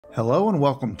Hello and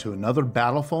welcome to another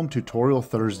Battle Foam Tutorial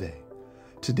Thursday.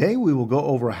 Today we will go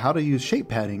over how to use shape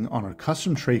padding on our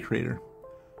custom tray creator.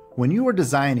 When you are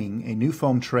designing a new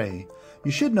foam tray,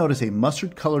 you should notice a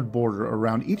mustard colored border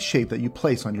around each shape that you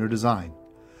place on your design.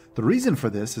 The reason for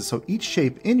this is so each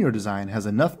shape in your design has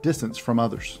enough distance from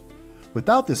others.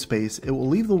 Without this space, it will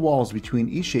leave the walls between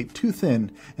each shape too thin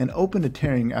and open to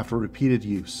tearing after repeated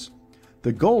use.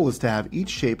 The goal is to have each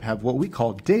shape have what we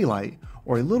call daylight,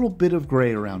 or a little bit of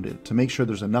gray around it to make sure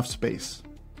there's enough space.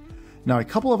 Now, a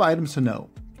couple of items to note.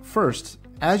 First,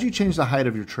 as you change the height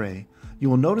of your tray, you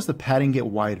will notice the padding get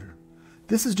wider.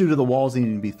 This is due to the walls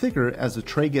needing to be thicker as the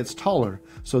tray gets taller,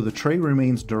 so the tray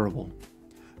remains durable.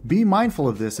 Be mindful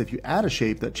of this if you add a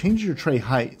shape that changes your tray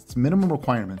height's minimum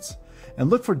requirements, and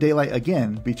look for daylight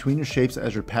again between your shapes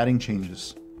as your padding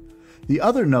changes. The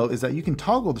other note is that you can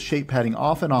toggle the shape padding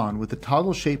off and on with the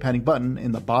toggle shape padding button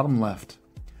in the bottom left.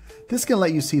 This can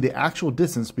let you see the actual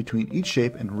distance between each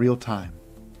shape in real time.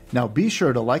 Now be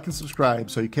sure to like and subscribe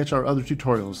so you catch our other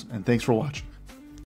tutorials, and thanks for watching.